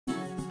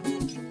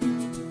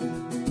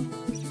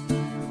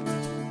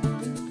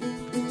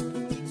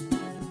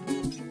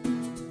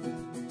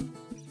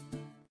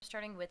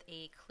with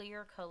a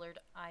clear colored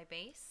eye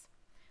base.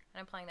 And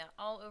I'm applying that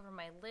all over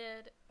my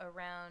lid,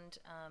 around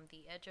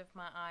the edge of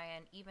my eye,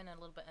 and even a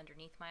little bit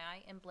underneath my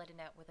eye, and blend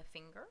it out with a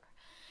finger.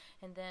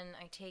 And then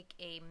I take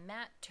a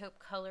matte taupe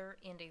color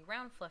and a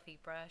round fluffy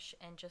brush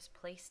and just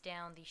place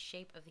down the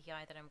shape of the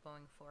eye that I'm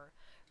going for.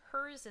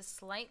 Hers is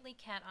slightly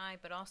cat eye,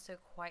 but also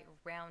quite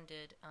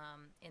rounded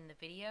in the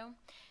video.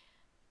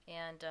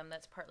 And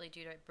that's partly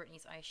due to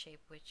Britney's eye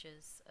shape, which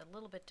is a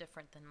little bit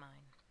different than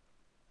mine.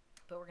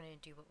 But we're going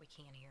to do what we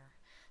can here.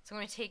 So I'm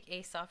going to take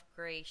a soft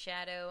gray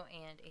shadow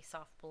and a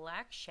soft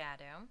black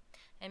shadow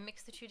and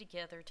mix the two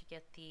together to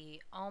get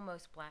the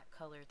almost black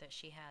color that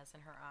she has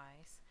in her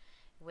eyes.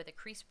 With a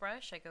crease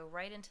brush, I go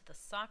right into the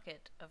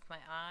socket of my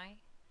eye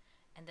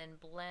and then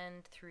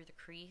blend through the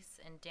crease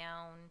and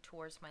down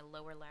towards my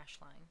lower lash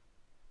line.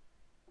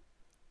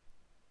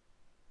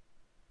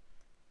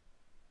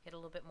 Get a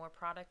little bit more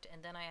product,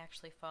 and then I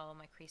actually follow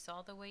my crease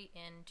all the way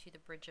into the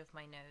bridge of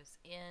my nose.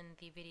 In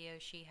the video,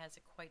 she has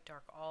it quite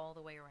dark all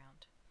the way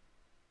around.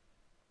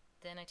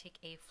 Then I take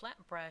a flat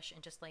brush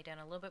and just lay down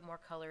a little bit more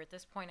color. At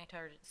this point, I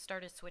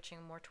started switching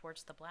more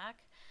towards the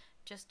black,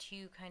 just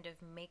to kind of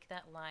make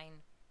that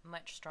line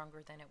much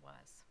stronger than it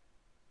was.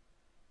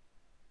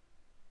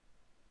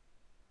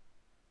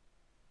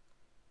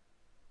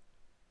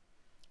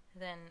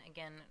 Then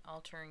again,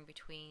 altering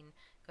between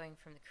going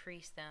from the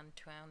crease down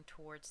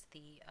towards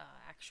the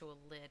actual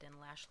lid and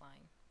lash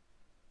line.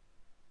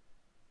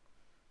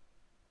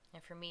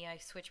 And for me, I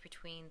switch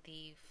between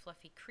the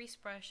fluffy crease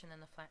brush and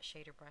then the flat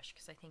shader brush,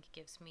 because I think it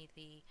gives me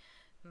the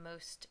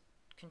most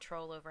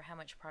control over how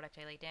much product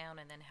I lay down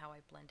and then how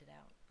I blend it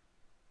out.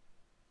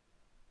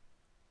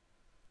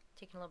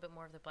 Taking a little bit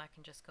more of the black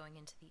and just going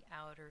into the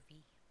outer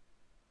V.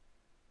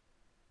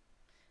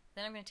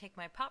 Then I'm going to take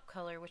my pop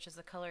color, which is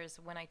the colors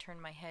when I turn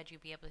my head,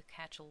 you'll be able to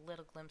catch a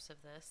little glimpse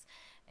of this,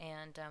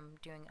 and I'm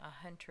doing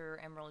a Hunter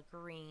Emerald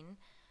Green.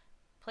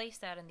 Place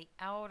that in the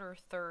outer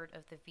third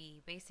of the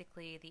V,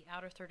 basically the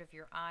outer third of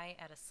your eye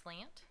at a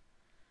slant,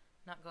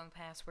 not going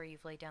past where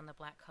you've laid down the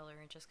black color,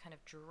 and just kind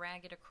of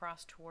drag it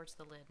across towards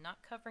the lid,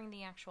 not covering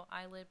the actual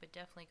eyelid, but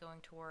definitely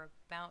going toward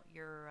about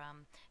your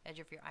edge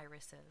of your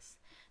irises.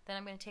 Then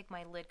I'm going to take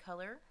my lid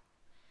color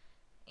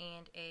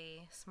and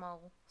a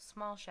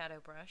small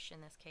shadow brush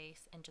in this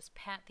case, and just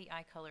pat the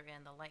eye color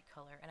in, the light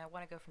color, and I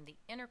want to go from the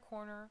inner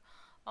corner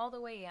all the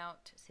way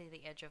out to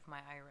the edge of my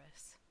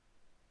iris.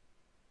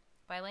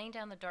 By laying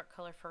down the dark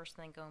color first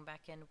and then going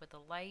back in with the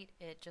light,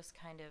 it just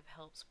kind of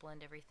helps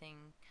blend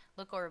everything,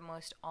 look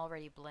almost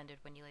already blended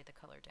when you lay the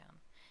color down.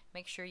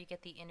 Make sure you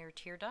get the inner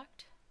tear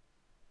duct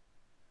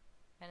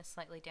and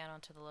slightly down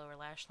onto the lower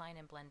lash line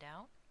and blend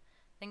out.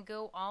 Then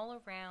go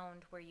all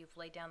around where you've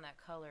laid down that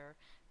color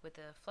with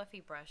a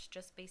fluffy brush,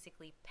 just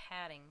basically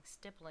patting,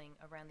 stippling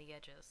around the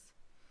edges.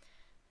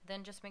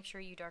 Then just make sure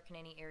you darken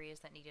any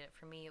areas that needed it.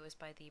 For me, it was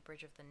by the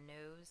bridge of the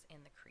nose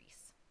and the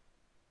crease.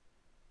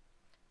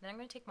 Then I'm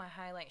going to take my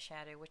highlight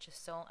shadow, which is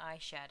Soul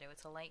Eyeshadow.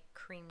 It's a light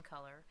cream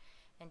color,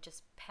 and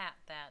just pat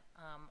that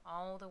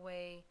all the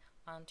way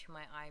onto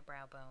my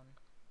eyebrow bone.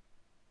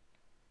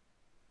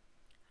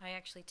 I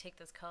actually take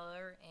this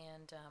color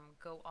and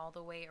go all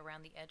the way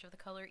around the edge of the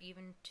color,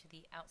 even to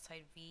the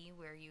outside V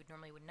where you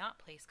normally would not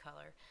place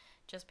color,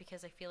 just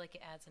because I feel like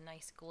it adds a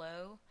nice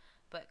glow,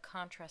 but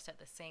contrast at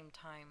the same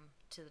time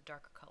to the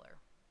darker color.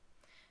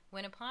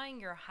 When applying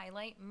your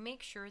highlight,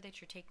 make sure that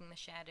you're taking the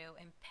shadow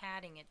and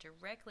patting it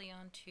directly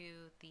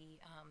onto the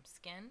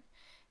skin,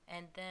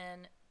 and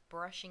then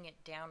brushing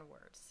it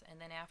downwards.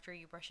 And then after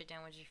you brush it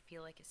downwards, you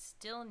feel like it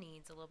still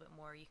needs a little bit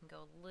more, you can go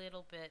a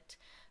little bit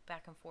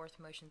back and forth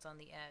motions on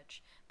the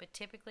edge. But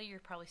typically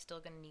you're probably still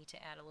going to need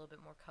to add a little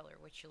bit more color,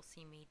 which you'll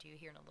see me do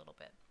here in a little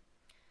bit.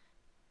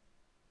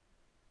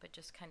 But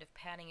just kind of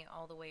patting it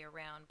all the way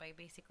around. By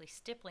basically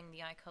stippling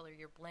the eye color,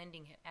 you're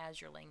blending it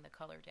as you're laying the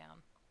color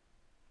down.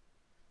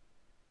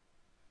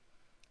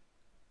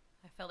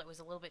 I felt it was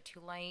a little bit too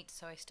light,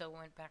 so I still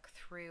went back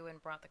through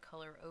and brought the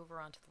color over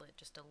onto the lid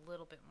just a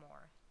little bit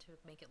more to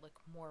make it look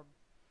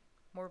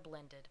more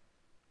blended.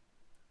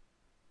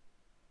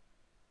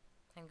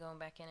 And going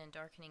back in and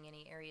darkening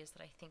any areas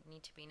that I think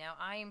need to be. Now,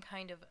 I am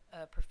kind of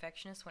a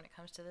perfectionist when it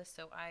comes to this,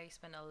 so I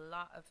spend a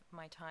lot of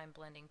my time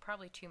blending,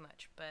 probably too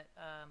much, but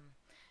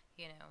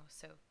you know,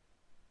 so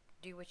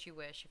do what you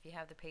wish. If you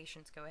have the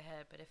patience, go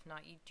ahead, but if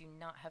not, you do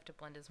not have to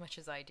blend as much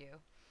as I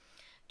do.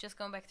 Just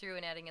going back through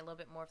and adding a little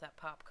bit more of that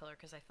pop color,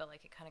 because I felt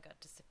like it kind of got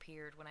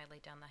disappeared when I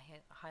laid down the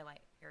highlight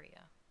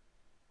area.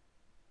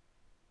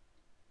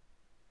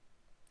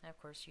 And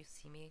of course, you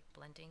see me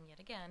blending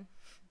yet again.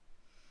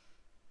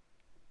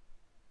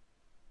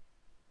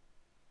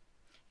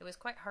 It was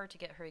quite hard to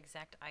get her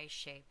exact eye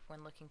shape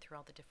when looking through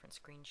all the different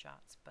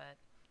screenshots, but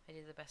I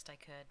did the best I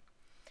could.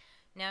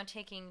 Now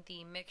taking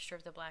the mixture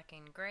of the black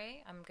and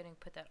gray, I'm going to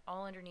put that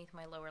all underneath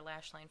my lower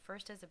lash line,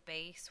 first as a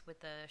base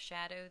with the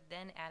shadow,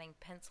 then adding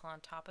pencil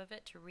on top of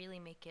it to really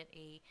make it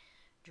a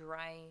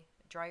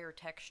drier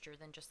texture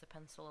than just the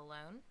pencil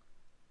alone.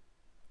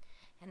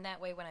 And that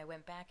way when I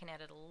went back and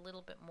added a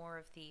little bit more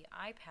of the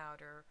eye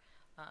powder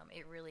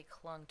it really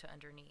clung to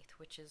underneath,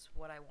 which is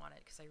what I wanted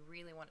because I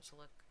really want it to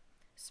look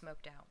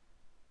smoked out.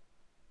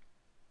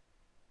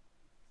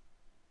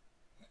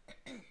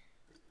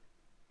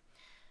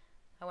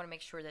 I want to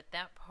make sure that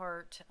that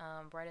part,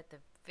 right at the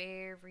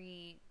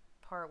very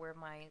part where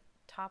my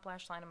top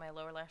lash line and my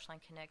lower lash line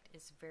connect,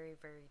 is very,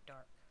 very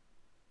dark.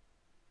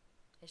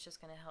 It's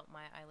just going to help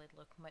my eyelid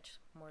look much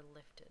more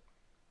lifted.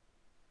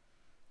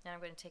 Now I'm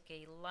going to take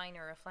a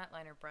liner, a flat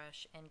liner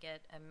brush, and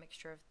get a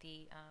mixture of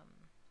the,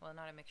 well,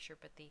 not a mixture,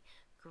 but the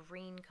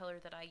green color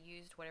that I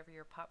used, whatever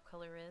your pop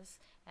color is,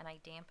 and I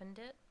dampened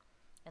it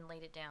and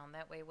laid it down.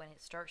 That way when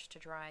it starts to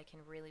dry, I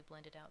can really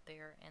blend it out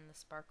there and the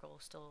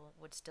sparkle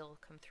would still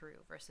come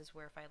through, versus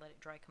where if I let it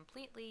dry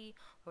completely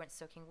or when it's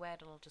soaking wet,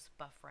 it'll just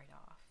buff right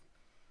off.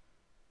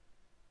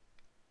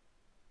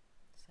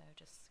 So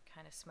just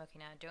kind of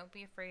smoking out. Don't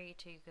be afraid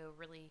to go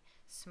really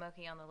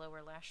smoky on the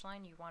lower lash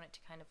line. You want it to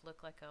kind of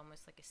look like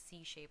almost like a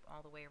C shape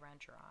all the way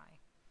around your eye.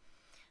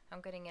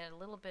 I'm getting a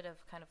little bit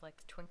of kind of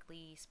like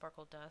twinkly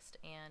sparkle dust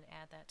and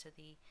add that to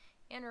the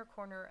inner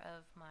corner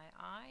of my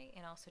eye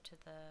and also to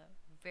the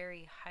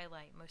very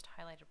most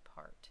highlighted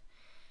part.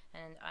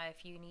 And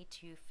if you need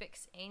to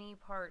fix any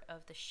part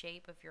of the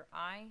shape of your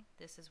eye,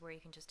 this is where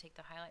you can just take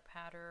the highlight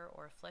powder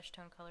or a flesh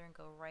tone color and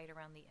go right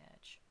around the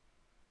edge.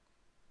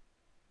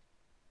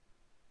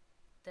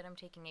 Then I'm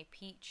taking a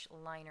peach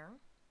liner.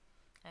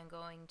 I'm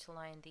going to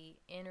line the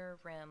inner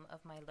rim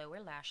of my lower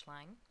lash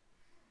line.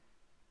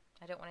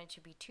 I don't want it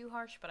to be too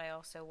harsh, but I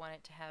also want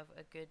it to have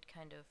a good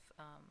kind of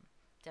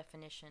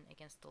definition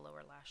against the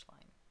lower lash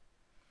line.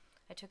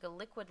 I took a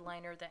liquid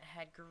liner that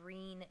had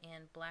green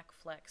and black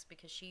flecks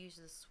because she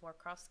uses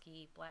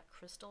Swarovski black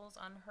crystals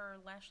on her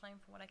lash line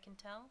from what I can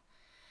tell.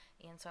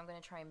 And so I'm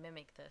going to try and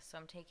mimic this. So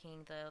I'm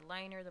taking the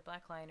liner, the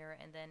black liner,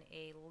 and then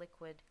a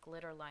liquid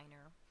glitter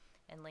liner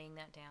and laying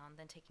that down.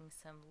 Then taking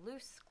some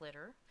loose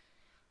glitter,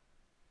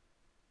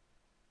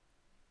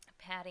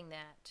 patting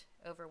that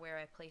over where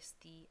I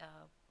placed the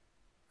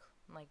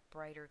like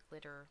brighter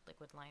glitter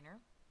liquid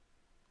liner.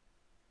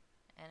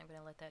 And I'm going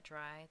to let that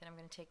dry. Then I'm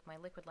going to take my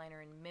liquid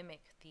liner and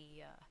mimic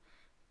the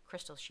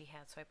crystals she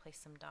had, so I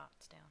placed some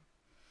dots down.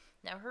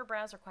 Now her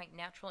brows are quite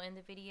natural in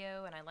the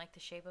video, and I like the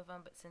shape of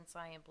them, but since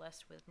I am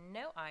blessed with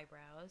no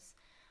eyebrows,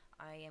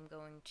 I am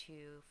going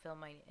to fill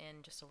mine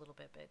in just a little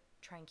bit, but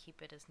try and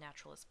keep it as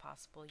natural as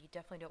possible. You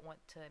definitely don't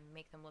want to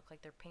make them look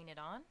like they're painted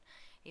on.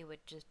 It would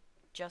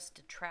just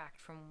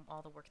detract from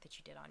all the work that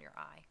you did on your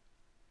eye.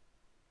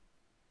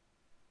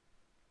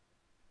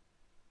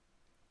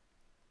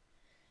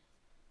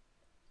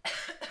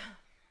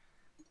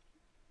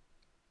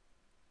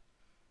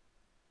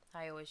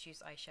 I always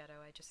use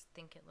eyeshadow. I just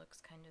think it looks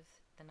kind of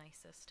the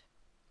nicest.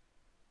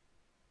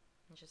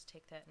 And just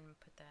take that and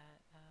put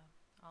that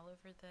all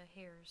over the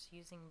hairs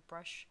using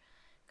brush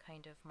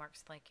kind of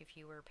marks, like if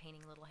you were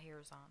painting little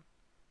hairs on.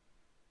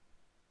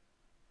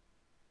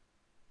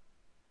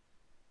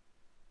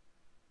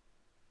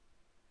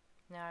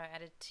 Now I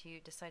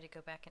decided to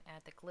go back and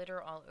add the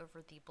glitter all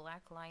over the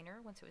black liner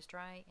once it was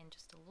dry, and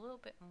just a little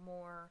bit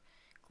more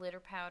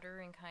glitter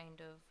powder in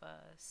kind of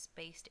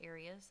spaced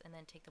areas, and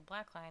then take the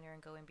black liner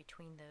and go in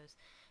between those,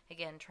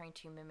 again trying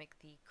to mimic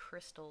the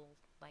crystal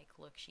like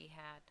look she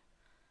had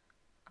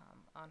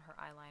on her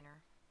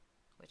eyeliner,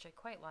 which I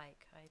quite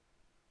like. I'd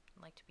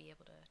like to be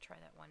able to try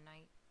that one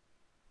night.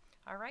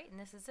 Alright, and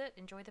this is it.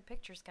 Enjoy the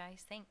pictures,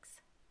 guys.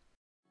 Thanks.